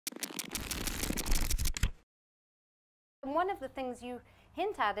And one of the things you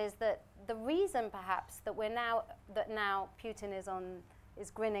hint at is that the reason perhaps that now Putin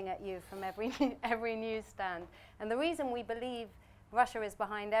is grinning at you from every newsstand, and the reason we believe Russia is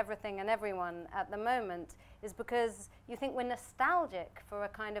behind everything and everyone at the moment is because you think we're nostalgic for a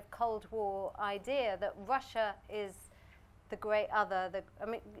kind of Cold War idea that Russia is the great other. I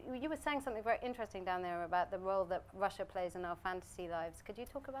mean, you were saying something very interesting down there about the role that Russia plays in our fantasy lives. Could you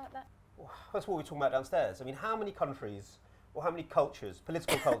talk about that? Well, that's what we were talking about downstairs. I mean, how many countries or how many cultures,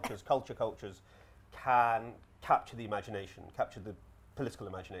 political cultures, cultures, can capture the imagination, capture the political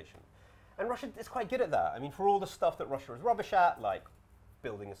imagination? And Russia is quite good at that. I mean, for all the stuff that Russia is rubbish at, like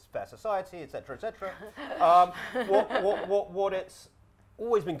building a fair society, etc., etc., what it's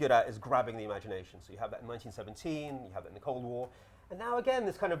always been good at is grabbing the imagination. So you have that in 1917, you have that in the Cold War, and now again,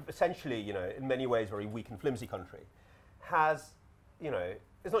 this kind of essentially, you know, in many ways very weak and flimsy country has, you know,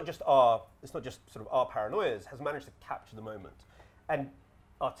 it's not just sort of our paranoias, has managed to capture the moment and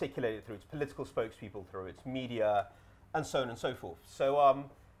articulate it through its political spokespeople, through its media, and so on and so forth. So,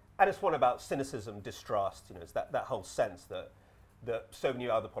 and it's one about cynicism, distrust. You know, it's that whole sense that so many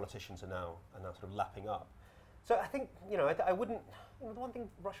other politicians are now sort of lapping up. So I think, you know, I wouldn't. You know, the one thing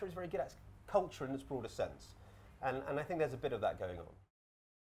Russia is very good at is culture in its broader sense, and I think there's a bit of that going on.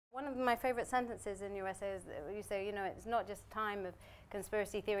 One of my favorite sentences in your essay is that you say, you know, it's not just time of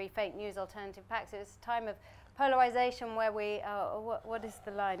conspiracy theory, fake news, alternative facts. It's a time of polarization where we. What is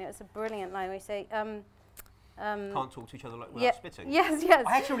the line? It's a brilliant line. We say. Can't talk to each other without spitting. Yes.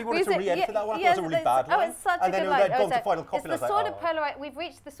 I actually really wanted to re-edit that one. I thought it was a really bad line. Oh, it's such a good line. And then gone to final copy. It's the sort of we've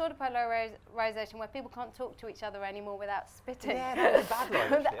reached the sort of polarization where people can't talk to each other anymore without spitting. Yeah, that's a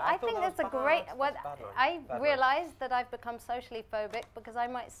bad line. I think that's a great. Well, I realised that I've become socially phobic because I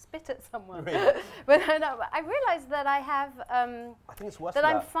might spit at someone. Really? But no, I realised that I have. I think it's worse. That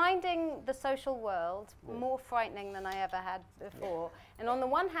I'm finding the social world more frightening than I ever had before. And on the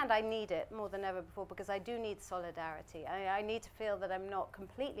one hand, I need it more than ever before because I do need solidarity. I need to feel that I'm not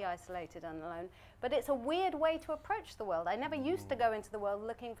completely isolated and alone. But it's a weird way to approach the world. I never used to go into the world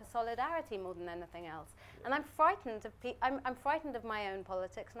looking for solidarity more than anything else. And I'm frightened of I'm frightened of my own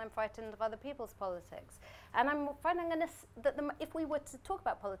politics, and I'm frightened of other people's politics. And I'm frightened that if we were to talk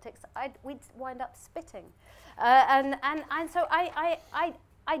about politics, we'd wind up spitting. And so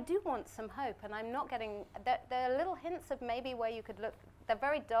I do want some hope, and I'm not getting. There are little hints of maybe where you could look. They're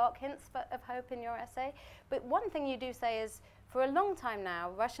very dark hints of hope in your essay. But one thing you do say is, for a long time now,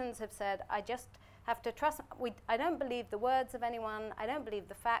 Russians have said, I just have to trust. I don't believe the words of anyone. I don't believe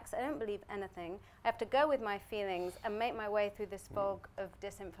the facts. I don't believe anything. I have to go with my feelings and make my way through this fog of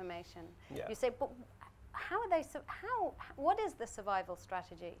disinformation. Yeah. You say, but how are they? What is the survival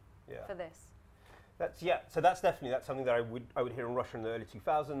strategy for this? So that's something that I would hear in Russia in the early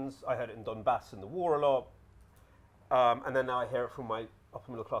 2000s. I heard it in Donbass in the war a lot, and then now I hear it from my upper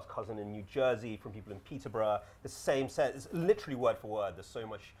middle class cousin in New Jersey, from people in Peterborough. The same set, it's literally word for word. There's so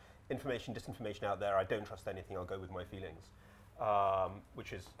much information, disinformation out there. I don't trust anything. I'll go with my feelings,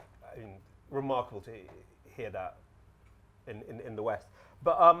 which is remarkable to hear that in the West.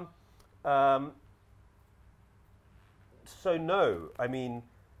 But so no, I mean.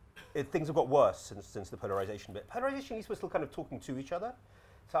 Things have got worse since the polarization bit. Polarization means we're still kind of talking to each other.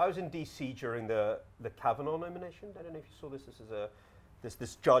 So I was in DC during the Kavanaugh nomination. I don't know if you saw this.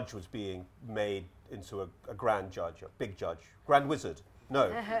 This judge was being made into a grand judge, a big judge, grand wizard.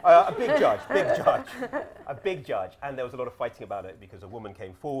 No, a big judge, a big judge. And there was a lot of fighting about it because a woman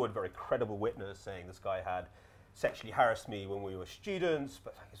came forward, very credible witness, saying this guy had sexually harassed me when we were students,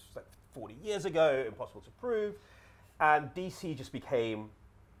 but this was like 40 years ago, impossible to prove. And DC just became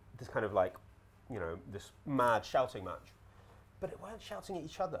this kind of like, you know, this mad shouting match. But it weren't shouting at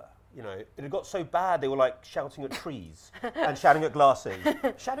each other, you know. It had got so bad they were like shouting at trees and shouting at glasses.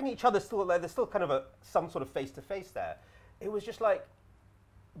 Shouting at each other, there's still kind of some sort of face-to-face there. It was just like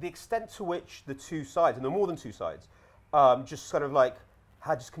the extent to which the two sides, and there were more than two sides, just sort of like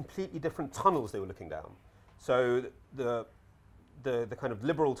had just completely different tunnels they were looking down. So the kind of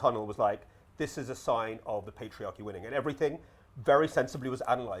liberal tunnel was like, this is a sign of the patriarchy winning, and everything very sensibly was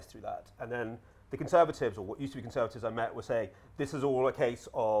analysed through that. And then the conservatives, or what used to be conservatives I met, were saying this is all a case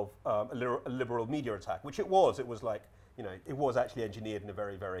of a liberal media attack, which it was. It was like, you know, it was actually engineered in a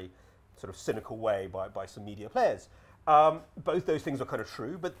very, very sort of cynical way by some media players. Both those things were kind of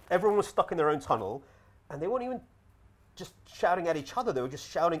true, but everyone was stuck in their own tunnel, and they weren't even just shouting at each other. They were just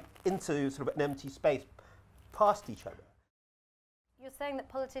shouting into sort of an empty space past each other. You're saying that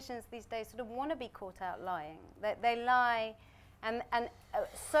politicians these days sort of want to be caught out lying. They lie and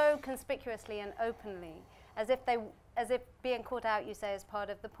so conspicuously and openly, as if being caught out, you say, is part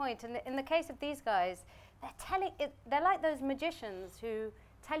of the point. And in the case of these guys, they're like those magicians who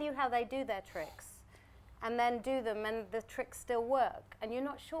tell you how they do their tricks and then do them, and the tricks still work. And you're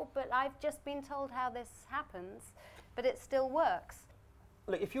not sure, but I've just been told how this happens, but it still works.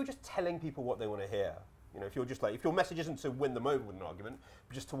 Look, if you're just telling people what they want to hear, if you're just like, if your message isn't to win them over with an argument,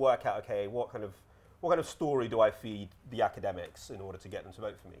 but just to work out, okay, what kind of story do I feed the academics in order to get them to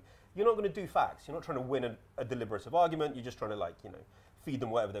vote for me? You're not going to do facts. You're not trying to win a deliberative argument. You're just trying to feed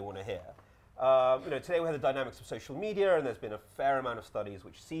them whatever they want to hear. Today we have the dynamics of social media, and there's been a fair amount of studies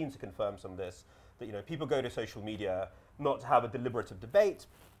which seem to confirm some of this, that people go to social media not to have a deliberative debate,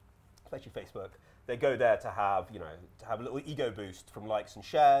 especially Facebook. They go there to have a little ego boost from likes and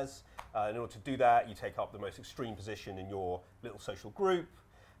shares. In order to do that, you take up the most extreme position in your little social group,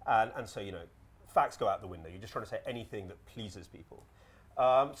 and so facts go out the window. You're just trying to say anything that pleases people.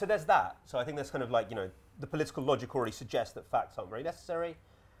 So there's that. So I think there's kind of the political logic already suggests that facts aren't very necessary.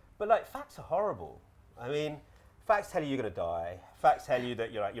 But facts are horrible. I mean, facts tell you you're going to die. Facts tell you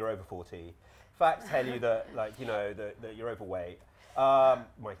that you're over 40. Facts tell you that that you're overweight. In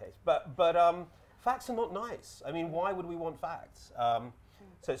my case, but facts are not nice. I mean, why would we want facts?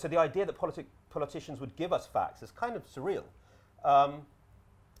 So the idea that politicians would give us facts is kind of surreal. I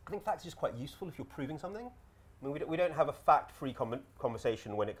think facts are just quite useful if you're proving something. I mean, we don't have a fact-free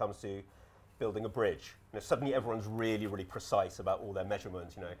conversation when it comes to building a bridge. Suddenly everyone's really, really precise about all their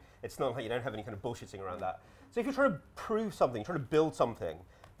measurements. It's not like you don't have any kind of bullshitting around that. So if you're trying to prove something, trying to build something,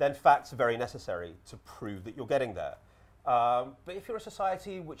 then facts are very necessary to prove that you're getting there. But if you're a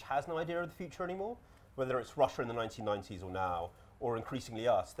society which has no idea of the future anymore, whether it's Russia in the 1990s or now, or increasingly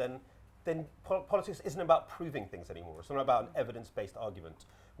us, then politics isn't about proving things anymore. It's not about an evidence-based argument,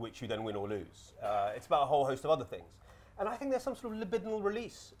 which you then win or lose. It's about a whole host of other things. And I think there's some sort of libidinal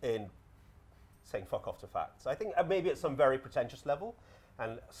release in saying fuck off to facts. I think maybe at some very pretentious level,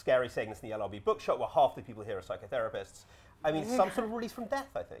 and scary saying this in the LRB bookshop, where half the people here are psychotherapists. I mean, some sort of release from death,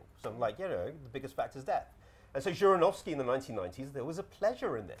 I think. Some the biggest fact is death. And so Zhirinovsky in the 1990s, there was a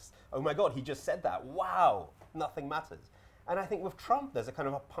pleasure in this. Oh my God, he just said that. Wow, nothing matters. And I think with Trump, there's a kind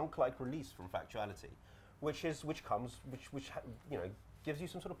of a punk-like release from factuality, which gives you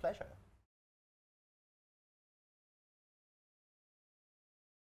some sort of pleasure.